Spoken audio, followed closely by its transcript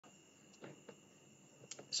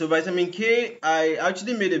So vitamin K, I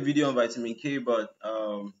actually made a video on vitamin K, but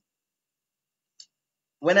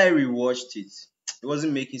when I rewatched it, it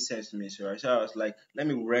wasn't making sense to me. So I was like, let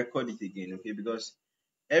me record it again, okay? Because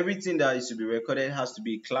everything that is to be recorded has to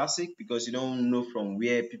be classic, because you don't know from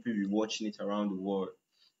where people be watching it around the world,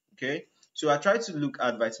 okay? So I tried to look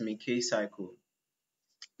at vitamin K cycle.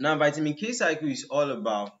 Now, vitamin K cycle is all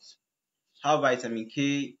about how vitamin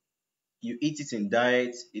K, you eat it in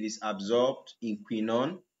diet, it is absorbed in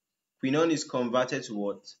quinone. Quinone is converted to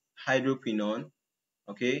what? Hydroquinone,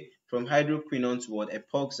 okay? From hydroquinone to what?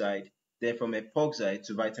 Epoxide. Then from epoxide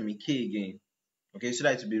to vitamin K again, okay? So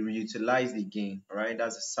that it will be reutilized again, all right?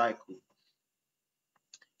 That's a cycle.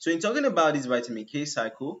 So in talking about this vitamin K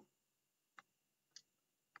cycle,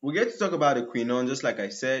 we get to talk about the quinone, just like I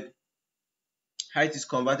said, how it is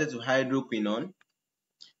converted to hydroquinone.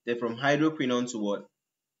 Then from hydroquinone to what?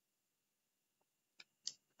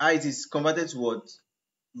 How it is converted to what?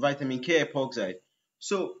 Vitamin K epoxide.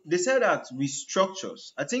 So they said that with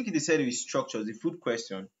structures, I think they said with structures, the food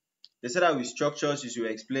question, they said that with structures you should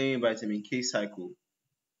explain vitamin K cycle.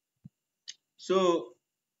 So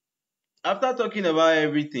after talking about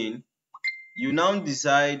everything, you now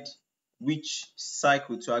decide which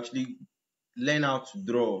cycle to actually learn how to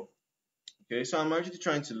draw. Okay, so I'm actually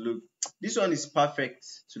trying to look. This one is perfect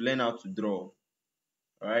to learn how to draw.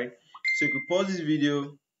 Alright, so you could pause this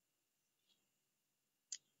video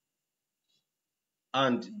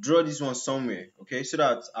and draw this one somewhere, okay, so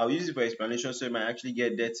that I'll use it for explanation so it might actually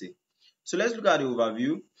get dirty. So let's look at the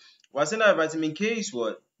overview. We're saying that vitamin K is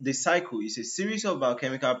what? The cycle is a series of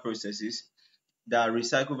biochemical processes that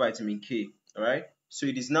recycle vitamin K, alright? So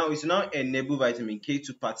it will now enable vitamin K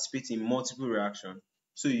to participate in multiple reactions.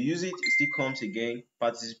 So you use it, it still comes again,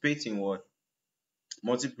 participate in what?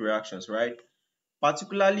 Multiple reactions, right?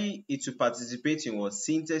 Particularly, it will participate in what?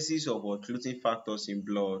 Synthesis of what? Clotting factors in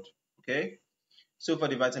blood, okay? So for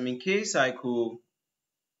the vitamin K cycle,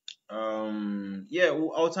 yeah,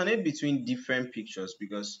 we'll alternate between different pictures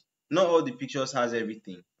because not all the pictures has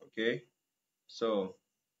everything, okay? So,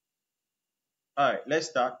 all right,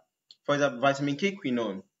 let's start. For example, vitamin K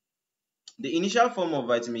quinone. The initial form of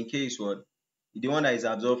vitamin K is what? The one that is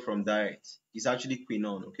absorbed from diet. It's actually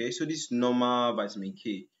quinone, okay? So this is normal vitamin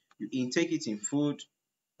K. You intake it in food,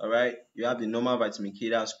 all right? You have the normal vitamin K,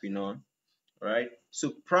 that's quinone, all right?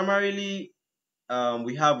 So primarily,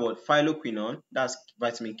 we have what? Phylloquinone, that's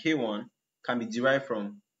vitamin K1, can be derived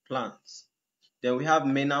from plants. Then we have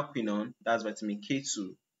menaquinone, that's vitamin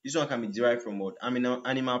K2. This one can be derived from what?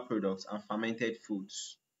 Animal products and fermented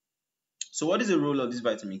foods. So what is the role of this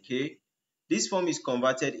vitamin K? This form is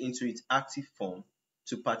converted into its active form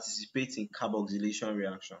to participate in carboxylation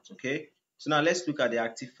reactions, okay? So now let's look at the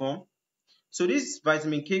active form. So this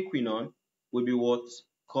vitamin K quinone will be what?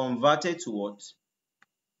 Converted to what?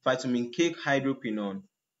 Vitamin K hydroquinone,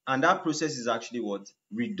 and that process is actually what?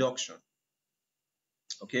 Reduction,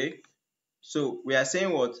 okay? So we are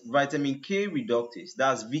saying what? Vitamin K reductase,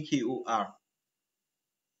 that's VKOR.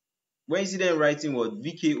 When you see them writing what?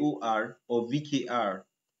 VKOR or VKR,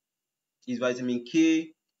 is vitamin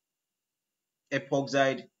K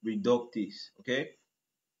epoxide reductase, okay?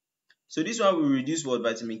 So this one will reduce what?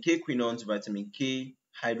 Vitamin K quinone to vitamin K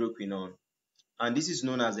hydroquinone, and this is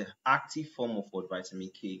known as the active form of what?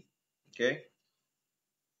 Vitamin K, okay?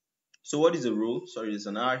 So what is the role? Sorry, there's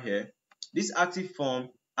an R here. This active form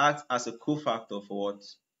acts as a cofactor for what?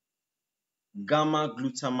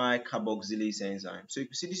 Gamma-glutamyl carboxylase enzyme. So you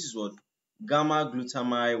can see this is what?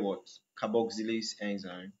 Gamma-glutamyl what? Carboxylase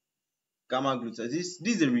enzyme. Gamma-glutamyl. This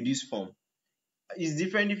is the reduced form. It's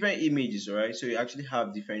different images, right? So you actually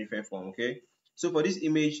have different form, okay? So for this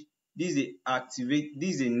image, this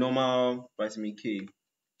is a normal vitamin K.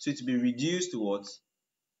 So it will be reduced to what?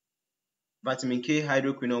 Vitamin K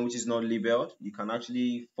hydroquinone, which is not labeled. You can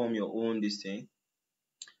actually form your own this thing.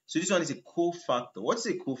 So this one is a cofactor. What is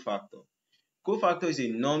a cofactor? Cofactor is a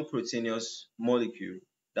non-proteinous molecule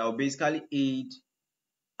that will basically aid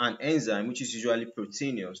an enzyme, which is usually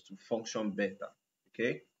proteinous, to function better,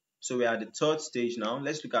 okay? So we are at the third stage now.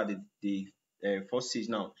 Let's look at the fourth stage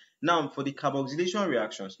now. Now for the carboxylation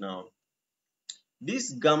reactions now,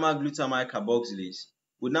 this gamma-glutamyl carboxylase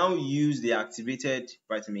will now use the activated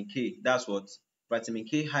vitamin K, that's what? Vitamin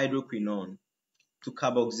K hydroquinone, to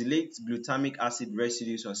carboxylate glutamic acid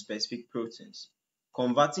residues on specific proteins,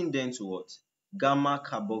 converting them to what?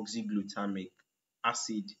 Gamma-carboxyglutamic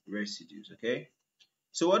acid residues, okay?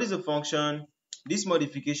 So what is the function? This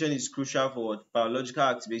modification is crucial for biological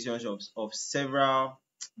activations of several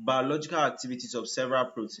biological activities of several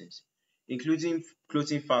proteins, including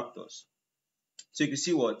clotting factors. So you can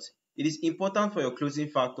see what? It is important for your clotting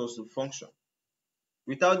factors to function.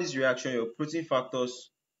 Without this reaction, your clotting factors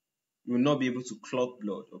will not be able to clot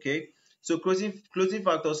blood. Okay, so clotting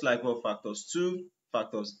factors like what? Factors 2,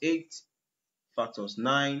 factors 8, factors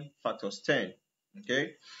 9, factors 10.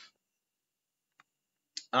 Okay,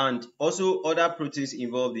 and also other proteins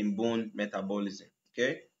involved in bone metabolism.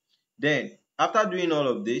 Okay, then after doing all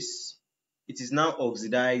of this, it is now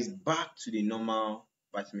oxidized back to the normal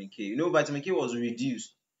vitamin K. You know, vitamin K was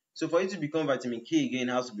reduced. So for it to become vitamin K again,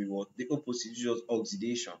 it has to be what? The opposite, just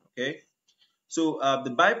oxidation. Okay. So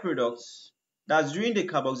the byproducts, that's during the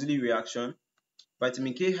carboxylate reaction,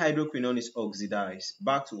 vitamin K hydroquinone is oxidized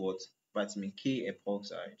back to what? Vitamin K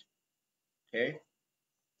epoxide. Okay.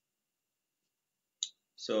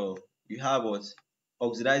 So you have what?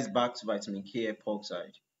 Oxidized back to vitamin K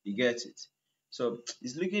epoxide. You get it? So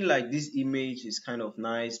it's looking like this image is kind of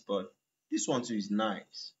nice, but this one too is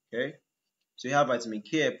nice. Okay. So you have vitamin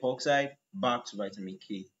K epoxide back to vitamin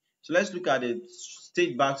K. So let's look at the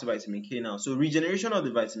state back to vitamin K now. So regeneration of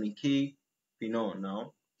the vitamin K quinone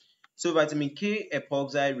now. So vitamin K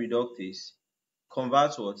epoxide reductase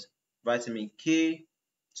converts what? Vitamin K,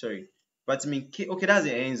 vitamin K, okay, that's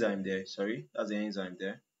the enzyme there, that's the enzyme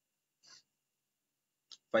there.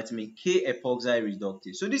 Vitamin K epoxide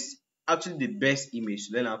reductase. So this is actually the best image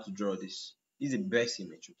to learn how to draw this. This is the best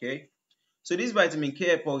image, okay? So this vitamin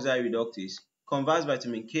K epoxide reductase converts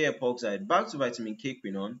vitamin K epoxide back to vitamin K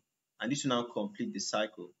quinone, and this will now complete the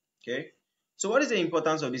cycle, okay? So what is the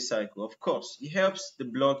importance of this cycle? Of course, it helps the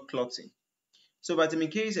blood clotting. So vitamin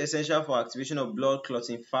K is essential for activation of blood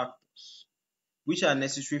clotting factors, which are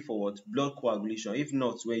necessary for what? Blood coagulation. If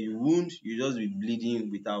not, when you wound, you just be bleeding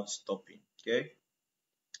without stopping, okay?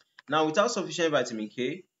 Now, without sufficient vitamin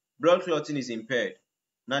K, blood clotting is impaired.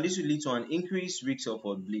 Now, this will lead to an increased risk of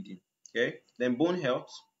bleeding. Okay. Then bone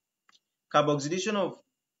health, carboxylation of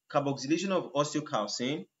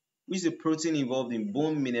osteocalcin, which is a protein involved in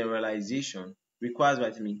bone mineralization, requires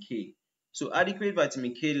vitamin K. So adequate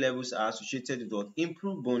vitamin K levels are associated with what?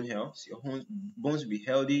 Improved bone health. Your bones will be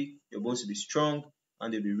healthy, your bones will be strong,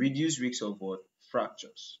 and there will be reduced risk of what?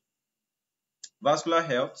 Fractures. Vascular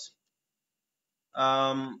health.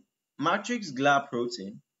 Matrix GLA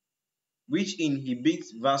protein, which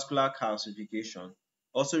inhibits vascular calcification,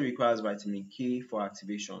 also requires vitamin K for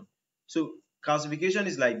activation. So calcification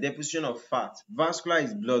is like deposition of fat. Vascular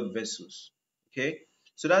is blood vessels. Okay,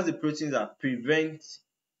 so that's the protein that prevents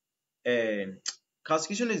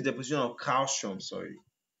calcification is deposition of calcium.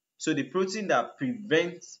 So the protein that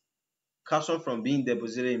prevents calcium from being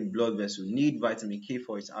deposited in blood vessels need vitamin K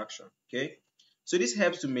for its action. Okay, so this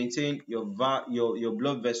helps to maintain your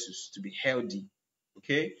blood vessels to be healthy.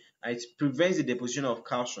 Okay, and it prevents the deposition of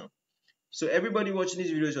calcium. So everybody watching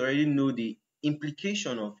these videos already know the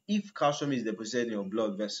implication of if calcium is deposited in your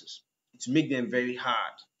blood vessels, it will make them very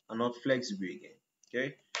hard and not flexible again.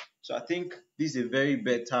 Okay, so I think this is a very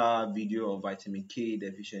better video of vitamin K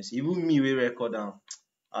deficiency. Even me, we record down.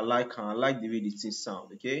 I like the way the things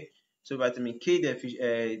sound. Okay, so vitamin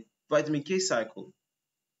K cycle.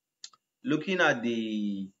 Looking at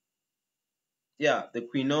the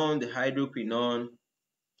quinone, the hydroquinone,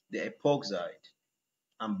 the epoxide,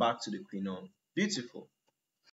 and back to the quinone. Beautiful.